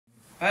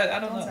I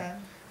don't Don't know.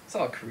 send. It's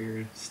all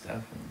career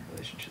stuff and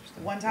relationship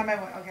stuff. One time I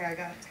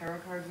got tarot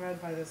cards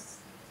read by this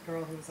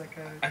girl who was like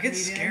a I get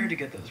comedian. scared to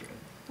get those read.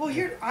 Well,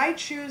 here I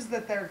choose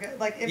that they're good.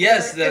 Like if,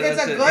 Yes, if it's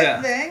that's a it, good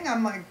yeah. thing,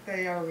 I'm like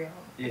they are real.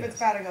 If Yes. it's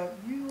bad, I go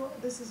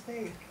this is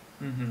fake.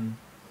 Mm-hmm.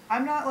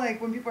 I'm not like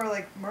when people are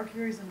like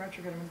Mercury's in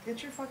retrograde. I'm like,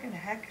 get your fucking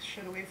heck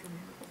shit away from me.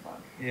 What the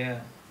fuck?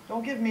 Yeah.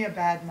 Don't give me a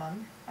bad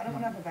month. I don't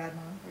want to have a bad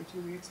month or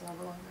 2 weeks or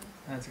however long it is.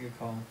 That's a good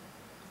call.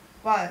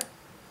 But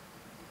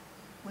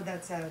with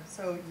that said,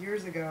 so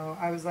years ago,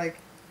 I was like,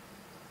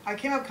 I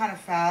came up kind of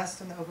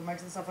fast in the open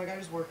mics and stuff. Like I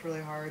just worked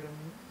really hard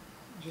and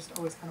just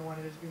always kind of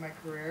wanted it to be my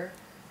career.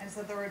 And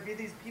so there would be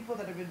these people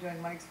that have been doing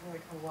mics for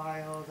like a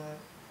while that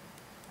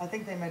I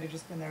think they might have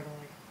just been there to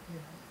like, you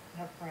know,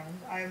 have fun.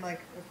 I'm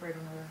like afraid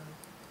of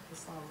the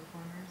Slobber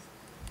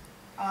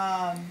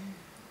Corners.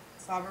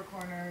 Slobber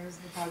Corners,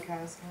 the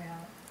podcast coming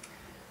out.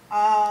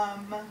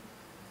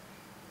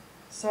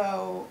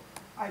 So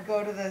I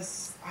go to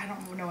this, I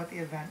don't know what the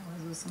event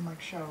was, it was some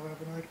like show or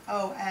whatever, and they're like,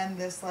 oh, and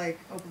this like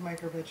open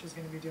micer bitch is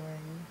gonna be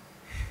doing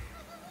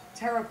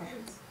tarot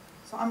cards.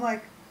 So I'm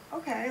like,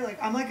 okay,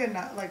 like I'm like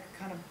like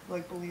kind of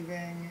like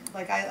believing,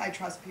 like I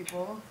trust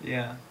people.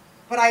 Yeah.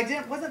 But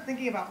I wasn't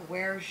thinking about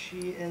where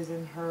she is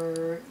in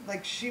her,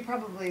 like she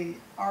probably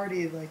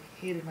already like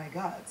hated my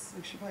guts.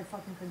 Like she probably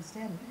fucking couldn't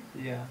stand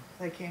me. Yeah.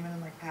 So I came in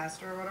and like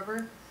passed her or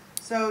whatever.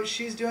 So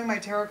she's doing my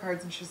tarot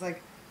cards and she's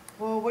like,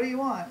 well, what do you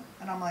want?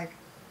 And I'm like,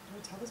 do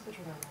I tell this bitch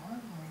what I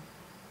want?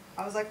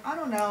 Or I was like, I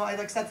don't know. I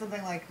like said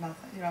something like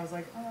nothing. You know, I was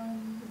like,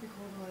 it'd be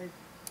cool to like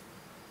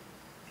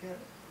get,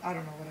 I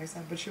don't know what I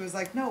said. But she was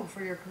like, no,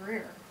 for your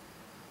career.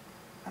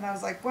 And I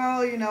was like,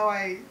 well, you know,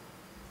 I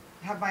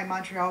have my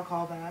Montreal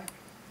callback.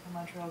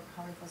 Montreal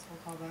Comedy Festival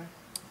callback,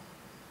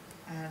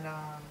 and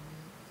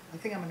I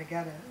think I'm gonna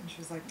get it. And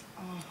she's like,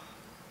 "Oh,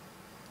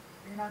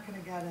 you're not gonna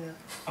get it."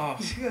 Oh.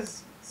 She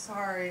goes,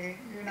 "Sorry,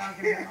 you're not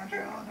gonna get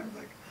Montreal." And I was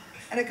like,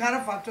 and it kind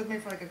of fucked with me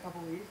for like a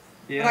couple weeks.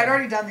 Yeah. But I'd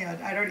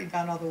already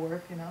done all the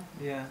work, you know.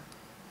 Yeah.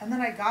 And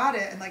then I got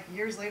it, and like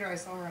years later, I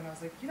saw her, and I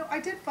was like, you know, I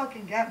did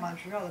fucking get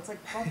Montreal. It's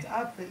like fucked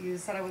up that you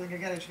said I wasn't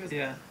gonna get it. She goes,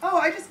 Yeah. "Oh,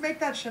 I just make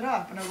that shit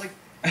up," and I was like.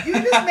 You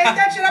just made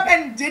that shit up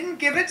and didn't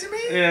give it to me?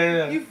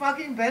 Yeah. You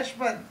fucking bitch,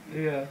 but...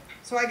 Yeah.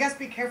 So I guess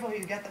be careful who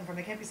you get them from.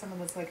 It can't be someone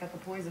that's like got the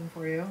poison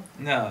for you.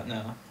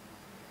 No.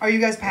 Are you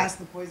guys past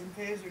the poison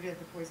phase, or do you have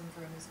the poison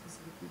for any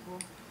specific people?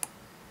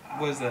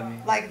 What does that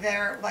mean?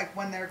 Like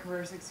when their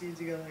career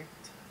succeeds, you go like...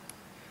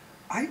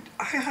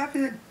 I have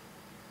it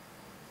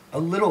a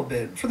little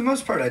bit. For the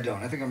most part, I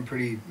don't. I think I'm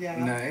pretty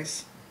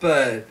nice.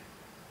 But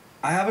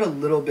I have it a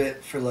little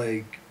bit for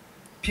like...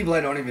 people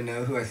I don't even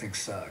know who I think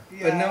suck.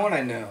 Yeah. But no one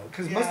I know.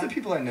 Because most of the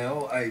people I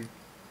know, I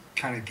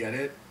kind of get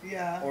it.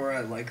 Yeah. Or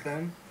I like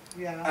them.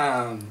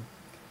 Yeah.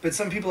 But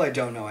some people I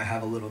don't know, I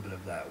have a little bit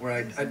of that.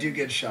 Where I do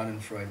get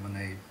schadenfreude when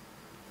they,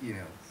 you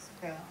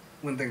know,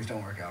 when things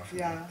don't work out for me.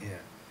 Yeah.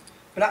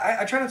 But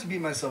I try not to beat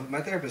myself.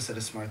 My therapist said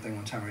a smart thing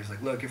one time where he's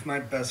like, look, if my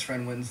best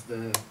friend wins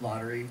the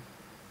lottery,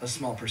 a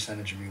small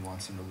percentage of me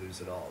wants him to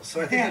lose it all.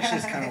 So I think that's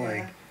just kind of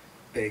like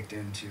baked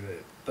into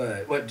it.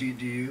 But what do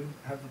you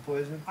have the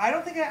poison? I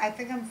don't think I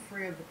think I'm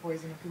free of the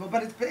poison of people,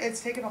 but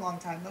it's taken a long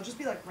time. They'll just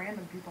be like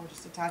random people. I'll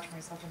just attach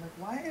myself. I'm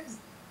like,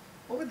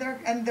 what would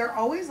and they're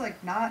always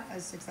like not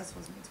as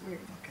successful as me. It's weird.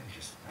 Okay,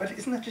 but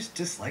isn't that just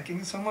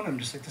disliking someone? I'm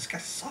just like, this guy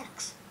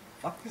sucks.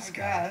 Fuck this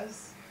guy. I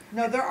guess.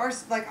 No, there are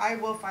like I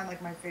will find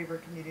like my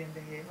favorite comedian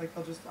to hate. Like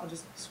I'll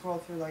just scroll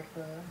through like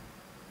the,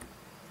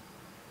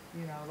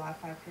 you know,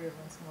 Laugh Factory every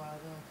once in a while.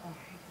 They're like, oh,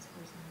 I hate this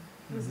person.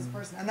 Who is this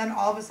person? And then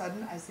all of a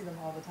sudden, I see them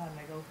all the time, and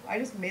I go, I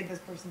just made this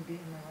person be in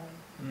my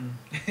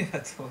life.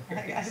 That's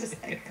hilarious.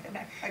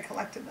 I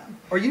collected them.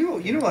 Or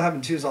you know what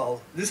happened too is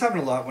this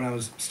happened a lot when I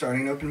was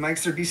starting open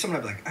mics. There'd be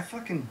someone I'd be like, I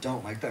fucking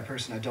don't like that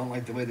person. I don't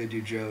like the way they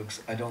do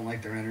jokes. I don't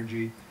like their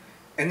energy.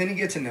 And then you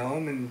get to know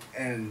them,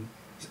 and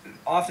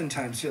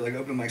oftentimes too, like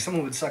open mic,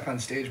 someone would suck on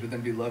stage, but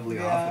then be lovely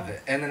off of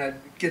it. And then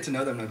I'd get to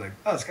know them, and I'd be like,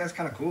 oh, this guy's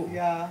kind of cool.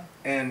 Yeah.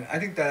 And I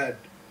think that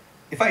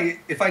if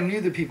I knew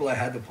the people I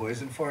had the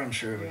poison for, I'm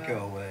sure it would go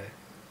away.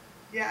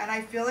 Yeah, and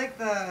I feel like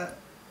the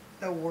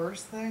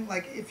worst thing,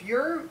 like if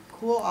you're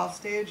cool off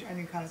stage and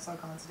you kind of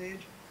suck on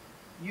stage,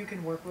 you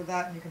can work with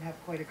that and you can have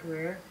quite a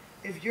career.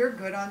 If you're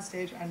good on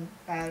stage and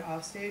bad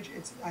off stage,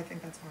 I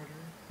think that's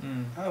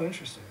harder. Oh,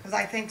 interesting. Because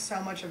I think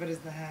so much of it is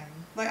the hang.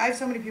 Like I have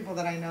so many people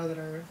that I know that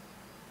are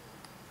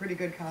pretty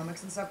good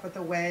comics and stuff, but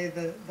the way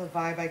the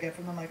vibe I get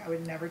from them, like I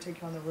would never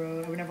take you on the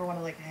road. I would never want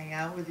to like hang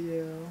out with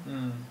you.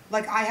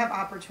 Like I have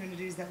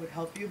opportunities that would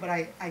help you,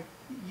 but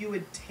you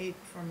would take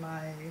from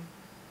my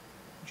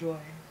joy.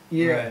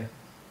 Yeah.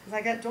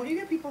 Because don't you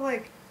get people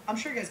like, I'm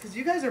sure you guys, because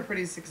you guys are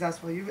pretty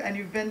successful. You've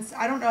been,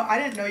 I don't know, I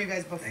didn't know you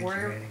guys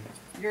before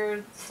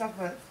your stuff,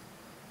 but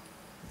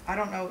I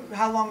don't know,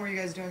 how long were you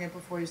guys doing it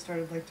before you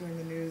started like doing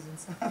the news and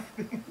stuff?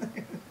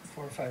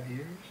 4 or 5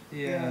 years?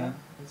 Yeah.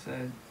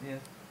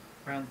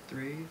 Around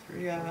three,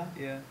 yeah. 4.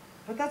 Yeah.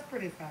 But that's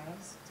pretty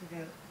fast to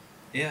get.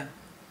 Yeah.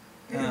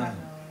 You're not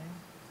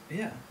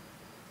Yeah.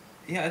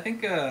 Yeah, I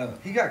think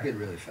he got good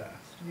really fast.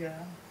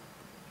 Yeah.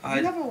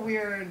 You have a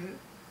weird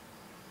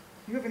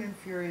You have an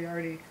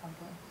inferiority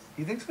complex.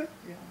 You think so?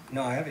 Yeah.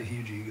 No, I have a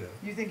huge ego.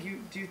 Do you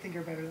think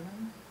you're better than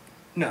him?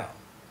 No.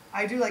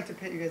 I do like to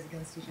pit you guys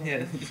against each other.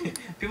 Yeah.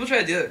 People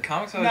try to do it.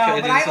 Comics always No, try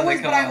to but do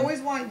something. I always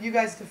want you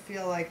guys to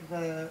feel like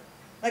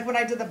like when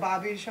I did the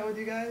Bobby show with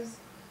you guys,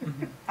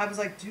 I was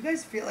like, do you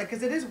guys feel like,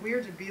 because it is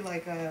weird to be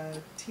like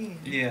a team.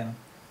 Yeah.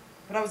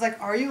 But I was like,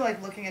 are you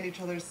like looking at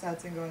each other's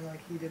sets and going like,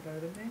 he did better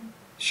than me?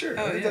 Sure.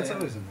 Oh, I think yeah, that's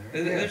always in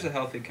there. There's a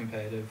healthy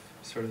competitive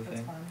sort of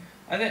That's thing. fun.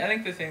 I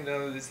think the thing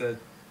though is that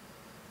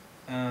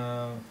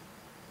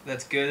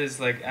that's good is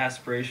like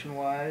aspiration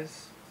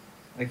wise.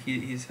 Like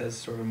he has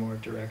sort of more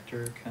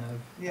director kind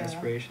of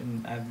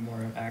aspiration. I'm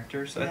more an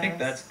actor, so I think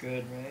that's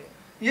good, right?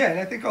 Yeah, and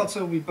I think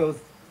also we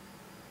both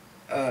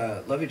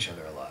love each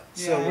other a lot.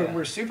 So Yeah.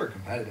 we're super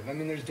competitive. I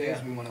mean, there's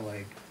days we want to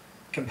like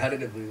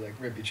competitively like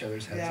rip each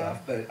other's heads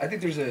off, but I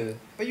think there's a.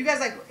 But you guys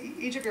like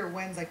each of your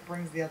wins like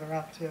brings the other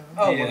up too.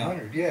 Oh, Yeah.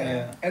 100,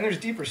 yeah. And there's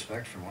deep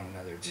respect for one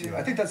another too. Yeah.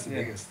 I think that's the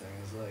biggest thing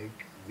is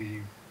like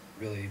we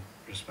really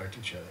respect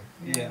each other.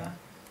 Yeah.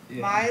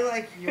 My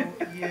like you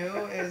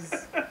is.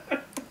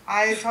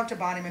 I talk to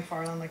Bonnie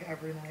McFarlane like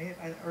every night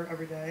or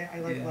every day. I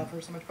like love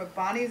her so much. But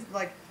Bonnie's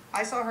like,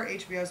 I saw her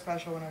HBO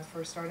special when I was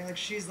first starting. Like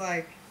she's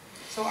like,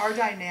 so our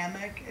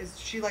dynamic is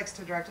she likes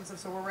to direct and stuff.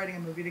 So we're writing a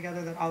movie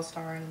together that I'll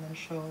star in and then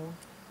she'll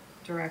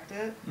direct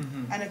it.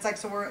 Mm-hmm. And it's like,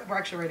 so we're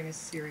actually writing a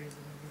series of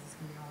movies. It's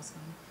gonna be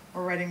awesome.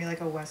 We're writing me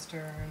like a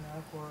Western,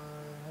 a horror.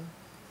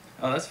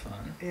 Oh, that's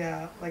fun.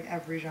 Yeah, like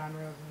every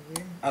genre of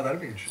movie. Oh, that'd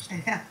be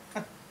interesting. Yeah.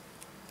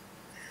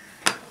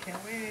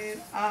 Can't wait.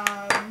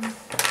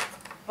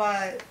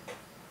 But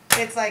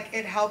it's like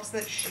it helps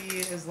that she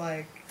is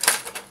like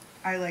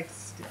I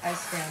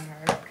stand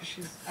her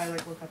because I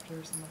like look up to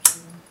her so much.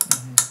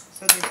 Mm-hmm.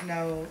 So there's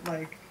no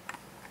like,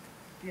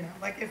 you know,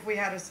 like if we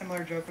had a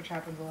similar joke, which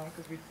happens a lot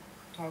because we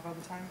talk all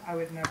the time, I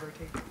would never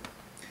take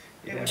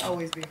it. It would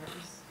always be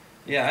hers.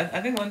 Yeah,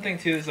 I think one thing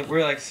too is that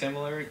we're like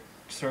similar,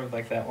 sort of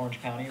like that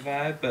Orange County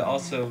vibe, but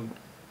also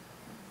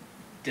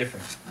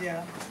different.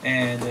 Yeah.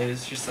 And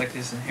there's just like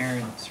this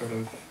inherent sort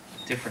of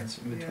difference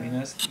between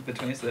us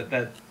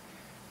that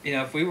you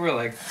know, if we were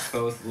like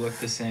both look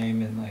the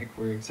same and like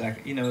we're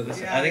exactly, you know,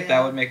 I think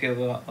that would make it a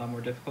lot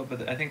more difficult.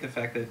 But I think the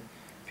fact that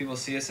people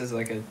see us as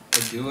like a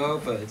duo,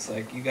 but it's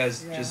like you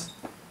guys just,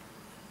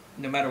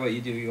 no matter what you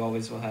do, you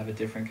always will have a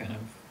different kind of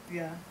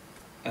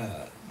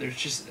there's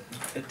just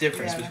a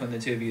difference between the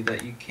two of you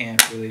that you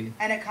can't really.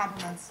 And it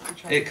complements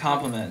each other. It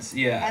complements,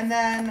 yeah. And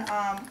then,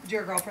 do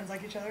your girlfriends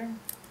like each other?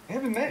 We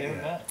haven't met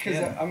yet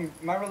because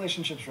my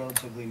relationship's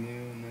relatively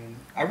new, and then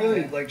I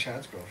really like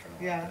Chad's girlfriend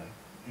a lot. Yeah.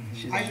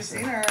 Mm-hmm. I just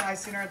seen her. I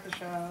seen her at the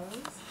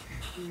shows.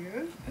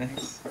 Cute.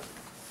 Thanks.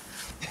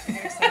 I'm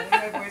excited.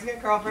 My boys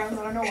get girlfriends.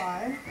 I don't know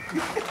why.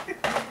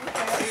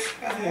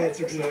 Yeah, it's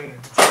exciting.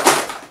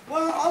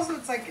 Well, also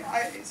it's like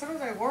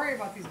sometimes I worry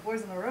about these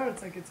boys on the road.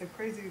 It's like it's a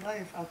crazy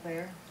life out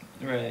there.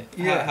 Right.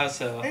 Yeah. How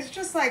so? It's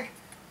just like,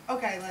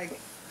 okay, like.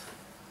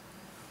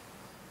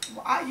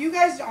 You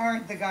guys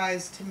aren't the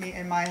guys to me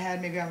in my head.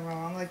 Maybe I'm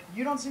wrong. Like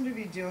you don't seem to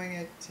be doing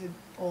it to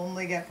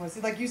only get pussy.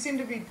 Like you seem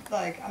to be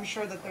like I'm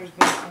sure that there's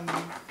been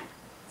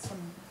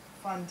some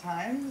fun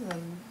times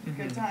and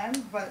good times,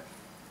 but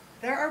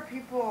there are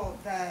people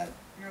that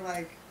you're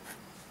like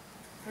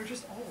they're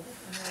just old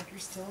and you're like you're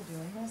still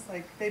doing this.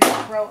 Like they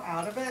just grow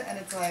out of it, and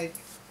it's like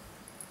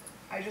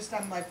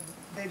I'm like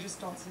they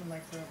just don't seem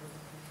like forever.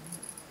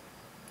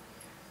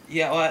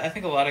 Yeah, well, I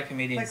think a lot of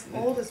comedians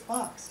like old as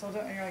fuck still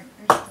don't. And you're like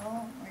you're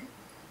still like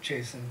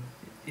chasing.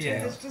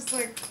 Yeah. It's just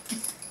like.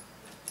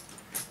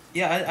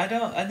 Yeah, I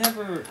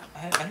never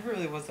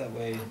really was that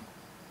way.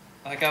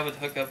 Like I would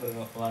hook up with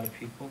a lot of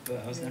people, but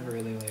I was never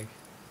really like.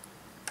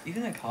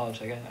 Even in college,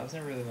 like I was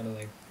never really gonna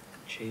like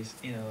chase.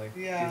 You know, like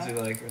dudes who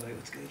like were like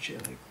let's go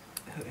shit like.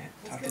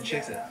 Talk to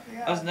chicks.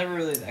 I was never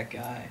really that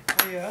guy.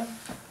 Oh, yeah?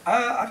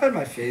 I've had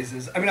my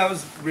phases. I mean, I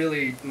was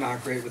really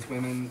not great with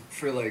women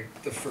for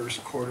like the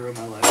first quarter of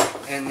my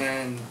life. And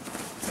then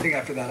I think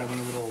after that I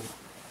went a little,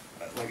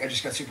 like I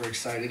just got super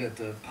excited at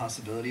the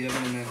possibility of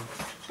it. And then,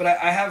 but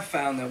I have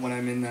found that when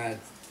I'm in that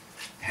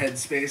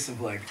headspace of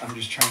like, I'm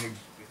just trying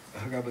to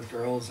hook up with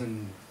girls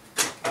and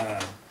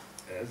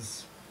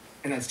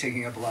that's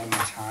taking up a lot of my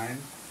time,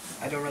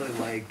 I don't really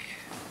like...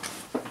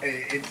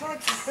 It's not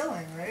like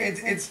fulfilling, right?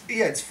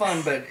 It's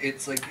fun, but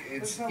it's like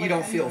you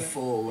don't feel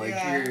full. Like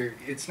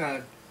it's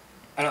not.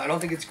 I don't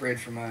think it's great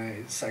for my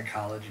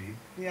psychology.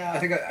 Yeah. I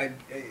think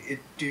it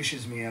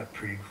douches me up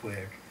pretty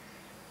quick.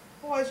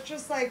 Well, it's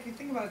just like you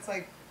think about it, it's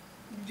like,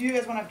 do you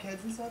guys want to have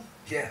kids and stuff?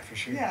 Yeah, for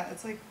sure. Yeah,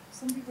 it's like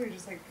some people are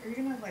just like, are you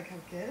gonna like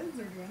have kids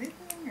or do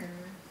anything or?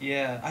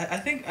 Yeah, I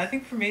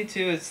think for me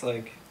too, it's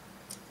like,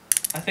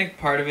 I think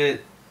part of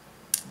it,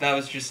 that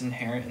was just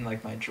inherent in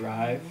like my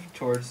drive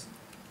towards.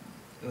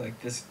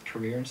 Like this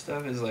career and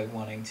stuff is like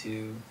wanting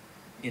to,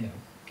 you know,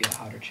 get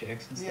hotter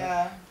chicks and stuff.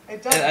 Yeah,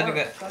 it does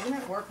work. Doesn't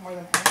it work more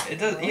than anything? It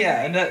does.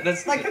 Yeah, and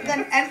that's like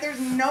then and there's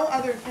no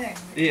other thing.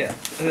 Yeah,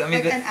 I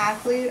mean, like an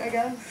athlete, I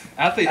guess.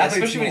 Athletes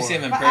especially when you see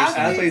them in person.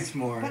 Athletes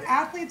more. But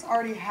athletes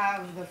already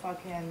have the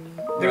fucking.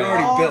 They're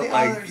already built.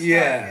 Like Like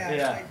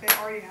they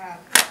already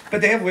have.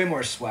 But they have way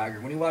more swagger.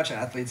 When you watch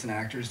athletes and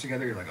actors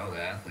together, you're like, oh,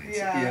 the athletes.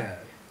 Yeah.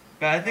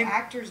 But I think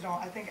actors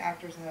don't. I think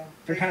actors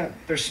have.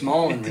 They're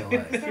small in real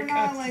life. They're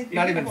not like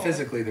not even people.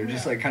 physically. They're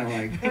just like kind of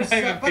like. But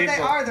they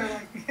are. They're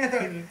like.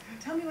 They're like,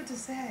 tell me what to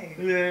say.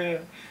 Yeah.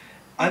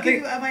 I'll give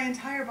you my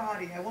entire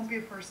body. I won't be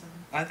a person.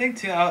 I think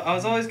too. I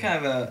was always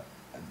kind of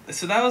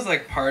so that was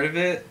like part of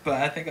it, but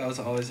I think I was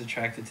always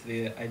attracted to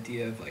the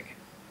idea of like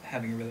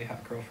having a really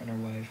hot girlfriend or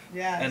wife.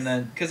 Yeah. And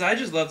then, because I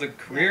just love the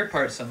career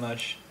part so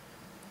much,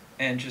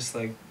 and just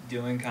like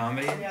doing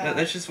comedy. Yeah.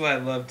 That's just what I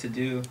love to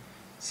do.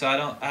 So I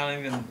don't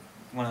even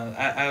want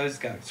to. I always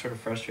got sort of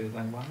frustrated.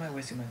 Like, why am I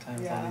wasting my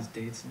time with all these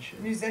dates and shit?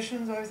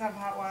 Musicians always have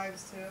hot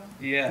wives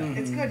too. Yeah. Mm-hmm.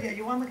 It's good. Yeah,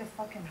 you want like a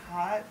fucking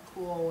hot,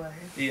 cool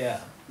wife. Yeah.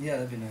 Yeah,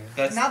 that'd be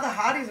nice. And now the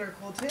hotties are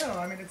cool too.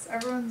 I mean,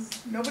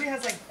 nobody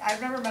has like, I've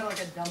never met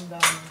like a dumb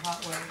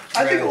hot wife.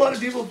 I think a lot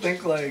of people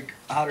think like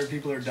hotter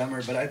people are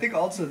dumber, but I think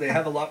also they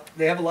have a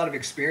lot of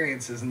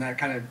experiences, and that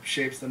kind of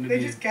shapes them to be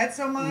just get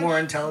so much more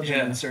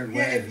intelligent in certain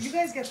ways. If you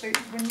guys get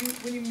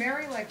when you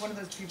marry like one of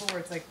those people where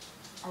it's like,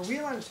 are we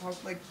allowed to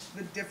talk like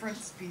the different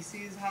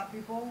species hot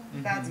people?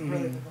 That's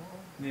really the goal.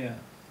 Yeah.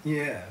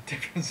 Yeah.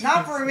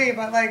 Not for me,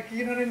 but like,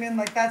 you know what I mean?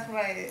 Like that's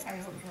what I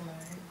hope for my.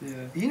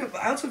 Yeah. You know,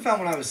 I also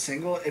found when I was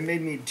single, it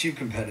made me too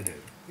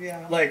competitive.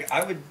 Yeah. Like,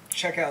 I would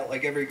check out,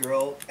 like, every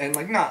girl, and,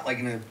 like, not, like,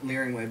 in a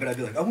leering way, but I'd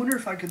be like, I wonder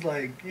if I could,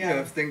 like, you know,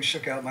 if things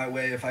shook out my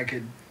way, if I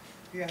could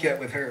get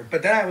with her.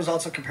 But then I was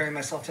also comparing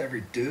myself to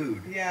every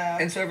dude. Yeah.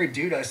 And so every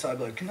dude I saw, I'd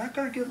be like, can that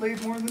guy get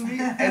laid more than me?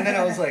 And then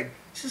I was like,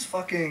 this is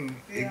fucking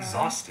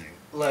exhausting.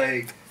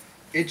 Like,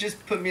 it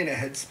just put me in a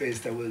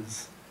headspace that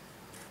was,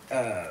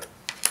 I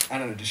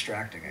don't know,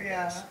 distracting, I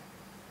guess.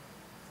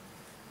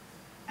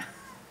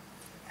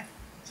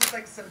 Just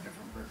like so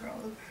different for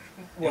girls.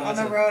 Well, on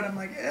the road, I'm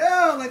like,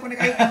 ew, like when a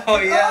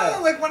guy,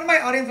 like one of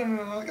my audience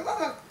members, I'm like,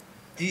 oh.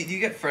 Do you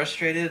get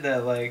frustrated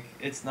that like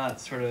it's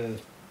not sort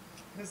of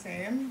the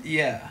same?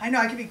 Yeah. I know,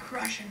 I could be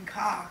crushing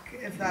cock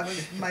if that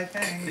was my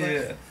thing. But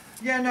yeah.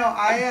 Yeah, no,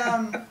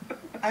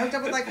 I hooked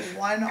up with like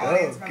one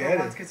audience member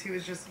once because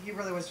he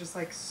really was just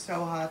like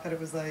so hot that it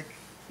was like,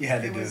 you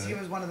had to do it. He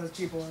was one of those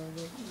people where I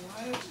was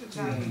like, what is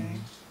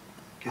happening?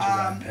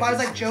 But I was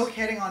like joke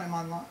hitting on him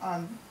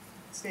on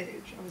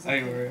stage. I was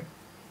like,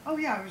 oh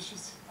yeah, I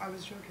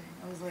was joking.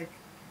 I was like,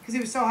 because he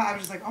was so hot, I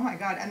was just like, oh my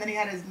god. And then he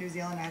had his New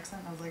Zealand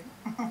accent. I was like,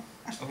 I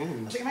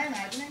was like, am I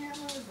imagining him?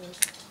 What is this?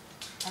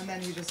 And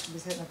then he just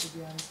was hitting up the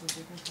DMs. So I was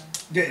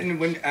like, okay. And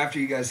when after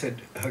you guys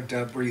had hooked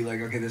up, were you like,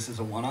 okay, this is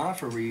a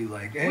one-off, or were you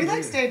like, hey, we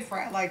like stayed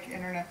like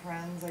internet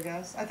friends, I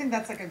guess. I think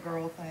that's like a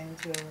girl thing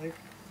too. Like,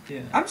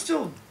 yeah, I'm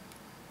still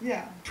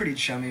pretty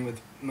chummy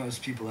with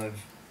most people I've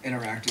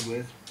interacted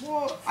with.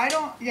 Well, I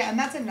don't. Yeah, and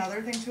that's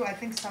another thing too. I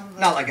think some of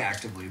the not like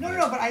actively.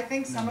 No, but I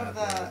think some of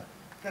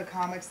the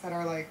comics that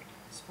are like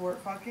sport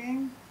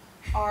fucking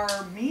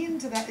are mean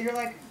to that. You're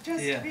like,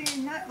 just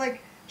be not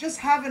like,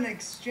 just have an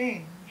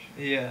exchange.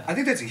 Yeah, I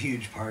think that's a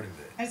huge part of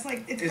it. And it's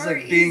like it's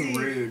like being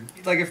rude.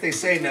 Like if they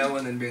say no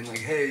and then being like,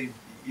 hey,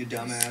 you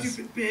dumbass,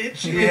 stupid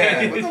bitch.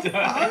 Yeah, what the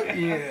fuck?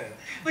 Yeah,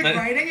 like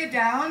writing it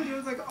down. It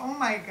was like, oh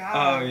my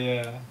god. Oh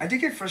yeah. I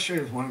did get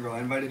frustrated with one girl. I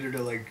invited her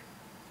to like.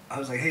 I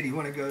was like, hey, do you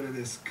want to go to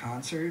this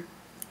concert?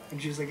 And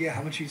she was like, yeah,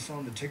 how much are you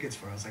selling the tickets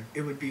for? I was like,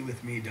 it would be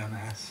with me,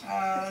 dumbass.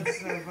 That's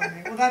so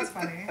funny. Well, that's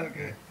funny.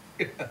 Okay.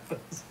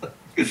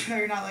 No,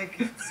 you're not like,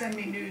 send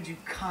me nudes, you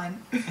cunt.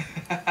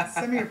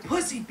 Send me your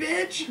pussy,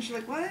 bitch. And she's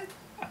like, what?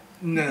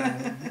 No,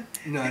 I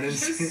didn't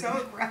say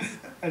so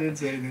aggressive. I didn't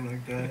say anything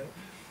like that.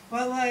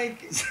 Well,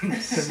 like...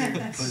 send me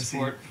your pussy.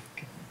 Sport.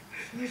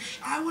 Like,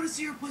 I want to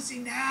see your pussy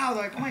now.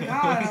 They're like, oh my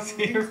god, I'm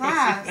in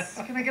class.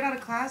 Can I get out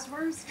of class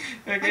first?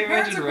 My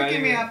parents are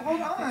picking me up. Hold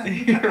on.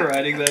 You're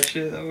writing that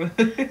shit.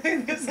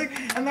 It's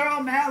like, and they're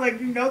all mad. Like,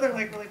 you know, they're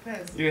like really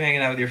pissed. You're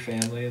hanging out with your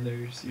family, and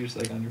you're just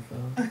like on your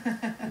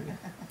phone.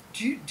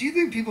 Do you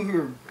think people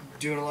who are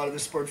doing a lot of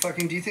this sport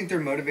fucking, do you think they're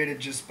motivated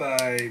just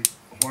by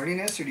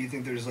horniness, or do you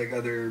think there's like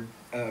other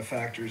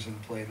factors in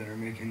play that are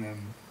making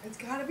them? It's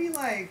got to be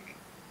like.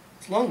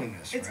 It's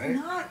loneliness, it's right? It's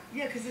not,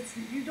 because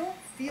you don't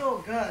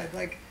feel good.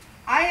 Like,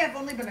 I have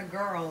only been a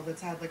girl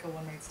that's had like a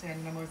one-night stand,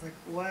 and I'm always like,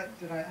 what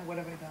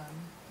have I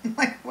done?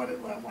 Like, why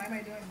am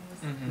I doing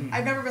this? Mm-hmm.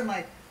 I've never been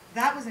like,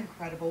 that was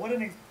incredible. What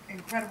an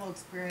incredible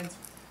experience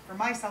for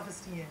my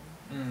self-esteem.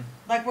 Mm.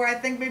 Like, where I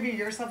think maybe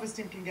your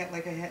self-esteem can get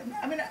like a hit.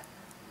 I mean,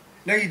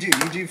 no, you do.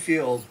 You do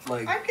feel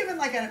like... I've given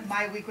like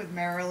my week with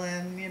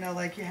Marilyn, you know,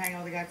 like you hang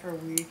out with a guy for a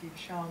week, you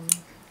show him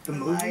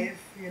the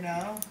life, you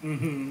know?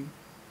 Mm-hmm.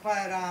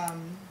 But,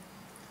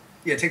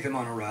 yeah, take them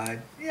on a ride.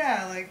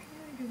 Yeah, like,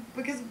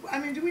 because, I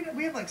mean,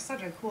 we have, like,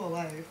 such a cool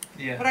life.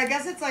 Yeah. But I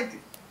guess it's, like,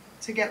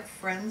 to get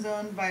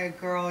friend-zoned by a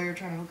girl you're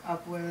trying to hook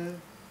up with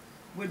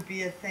would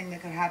be a thing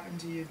that could happen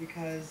to you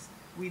because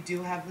we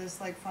do have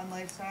this, like, fun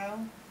lifestyle.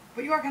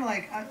 But you are kind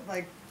of,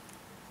 like,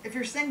 if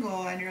you're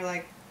single and you're,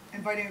 like,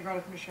 inviting a girl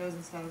to come to shows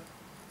and stuff,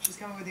 she's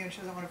coming with you and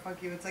she doesn't want to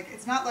fuck you, it's, like,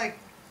 it's not, like,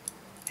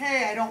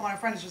 hey, I don't want a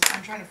friend, it's just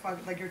I'm trying to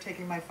fuck, like, you're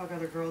taking my fuck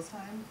other girls'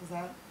 time. Is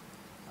that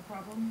a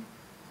problem?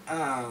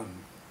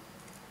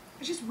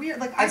 It's just weird.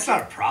 Like that's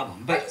not a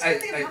problem. But I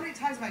just think of how many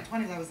times in my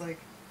 20s I was like,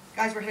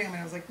 guys were hitting on me.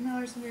 I was like, no,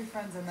 I just want to be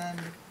friends, and then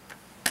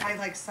I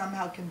like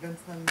somehow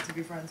convinced them to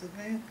be friends with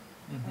me.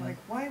 I'm like,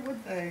 why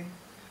would they?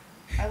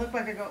 I look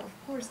back, I go, of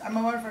course. And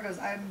my boyfriend goes,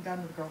 I'm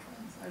done with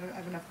girlfriends. I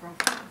have enough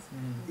girlfriends.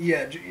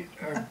 Yeah.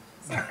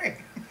 Sorry.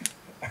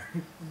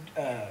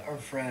 Our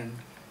friend,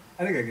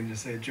 I think I can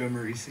just say it, Joe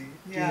Marisi.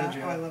 Yeah,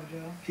 Joe? oh, I love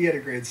Joe. He had a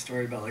great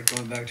story about like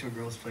going back to a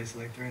girl's place at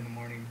like 3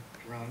 a.m.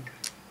 drunk,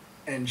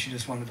 and she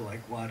just wanted to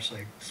like watch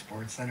like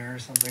Sports Center or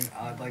something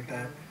odd like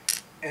that.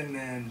 And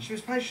then she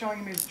was probably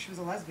showing me she was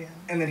a lesbian.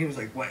 And then he was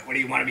like, "What do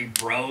you want to be,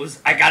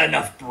 bros? I got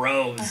enough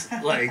bros.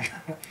 Like,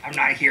 I'm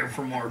not here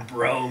for more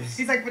bros."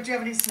 He's like, "But do you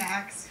have any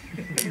snacks?"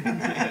 He's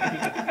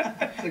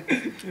like,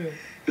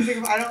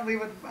 "If I don't leave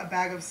with a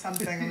bag of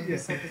something, I'm gonna be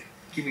so pissed."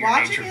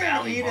 Watching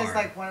him eat is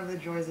like one of the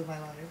joys of my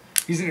life.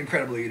 He's an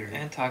incredible eater.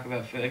 And talk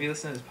about food. Have you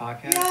listened to his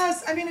podcast?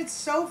 Yes, I mean it's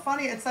so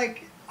funny. It's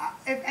like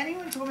if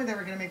anyone told me they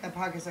were gonna make that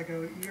podcast, I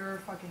go, "You're a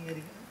fucking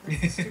idiot.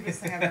 That's the stupidest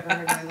thing I've ever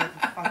heard in my life.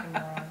 You fucking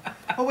moron."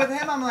 But with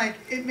him, I'm like,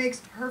 it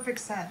makes perfect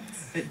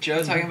sense.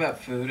 Joe talking about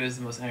food is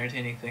the most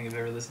entertaining thing I've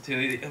ever listened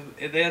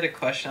to. They had a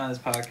question on his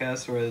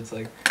podcast where it's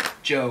like,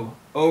 Joe,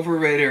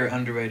 overrated or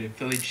underrated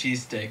Philly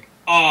cheesesteak?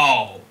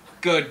 Oh,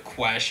 good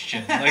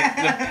question. Like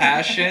the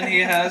passion he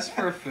has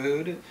for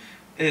food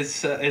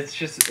is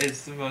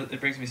it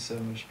brings me so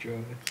much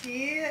joy.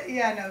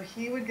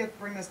 He would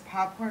bring this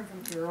popcorn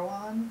from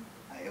Erewhon.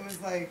 It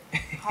was like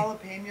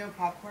jalapeno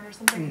popcorn or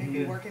something. He'd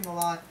be working a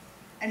lot.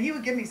 And he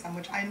would give me some,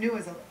 which I knew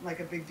was a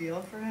big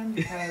deal for him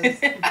because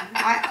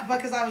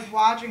I was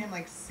watching him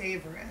like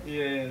savor it.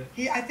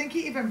 Yeah. I think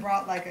he even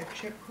brought like a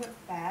chip clip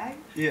bag.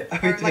 Yeah.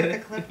 Or like the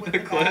clip with the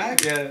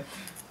bag. Yeah.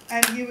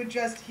 And he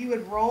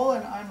would roll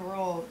and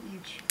unroll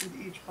with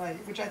each bite,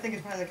 which I think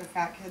is probably like a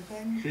fat kid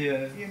thing.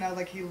 Yeah. You know,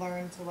 like he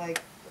learned to like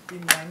be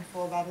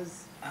mindful about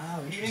his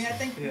eating.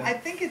 I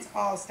think it's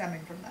all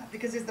stemming from that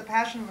because he's the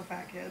passion of a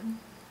fat kid.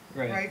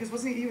 Right,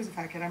 because he was a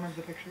fat kid. I remember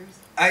the pictures.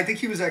 I think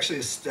he was actually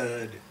a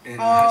stud in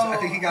high school. I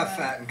think he got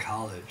fat in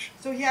college.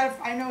 So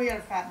I know he had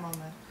a fat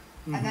moment.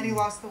 And then he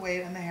lost the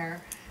weight and the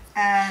hair.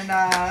 And,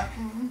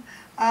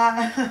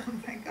 oh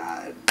my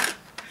God.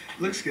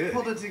 Looks good.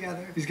 Pulled it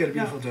together. He's got a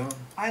beautiful dome.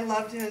 I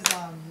loved his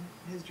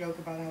joke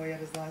about how he had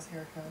his last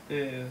haircut.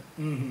 Yeah.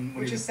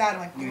 Which is sad.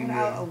 I'm like, pull it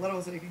out a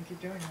little so you can keep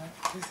doing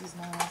that. This is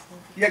my last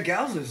haircut. Yeah,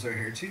 Gals lives are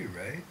here too,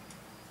 right?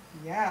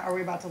 Yeah. Are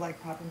we about to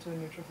like pop into a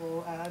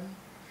Nutrafol ad?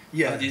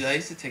 Yeah. Oh, dude, I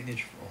used to take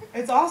Nutrafol.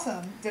 It's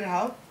awesome. Did it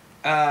help?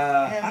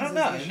 I don't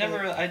know.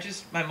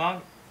 My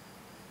mom,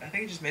 I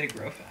think it just made it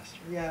grow faster.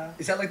 Yeah.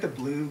 Is that like the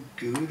blue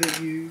goo that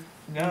you...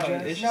 No,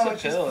 it's just a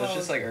pill. It's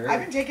just like herb. I've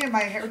been taking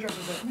my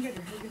hairdresser. Like, oh my God,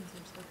 your hair getting so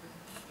slippery.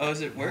 Oh,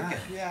 is it working?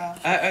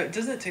 Yeah.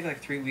 Doesn't it take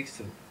like 3 weeks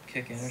to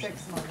kick in or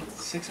 6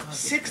 months. 6 months.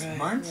 6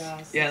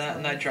 months? Yeah,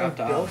 and I dropped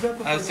off.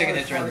 I was taking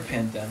it during the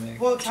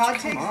pandemic. Well, Todd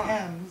takes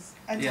Hims,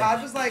 and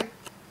Todd was like,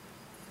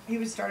 he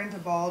was starting to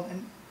bald,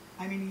 and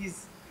I mean,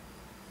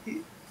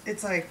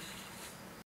 it's like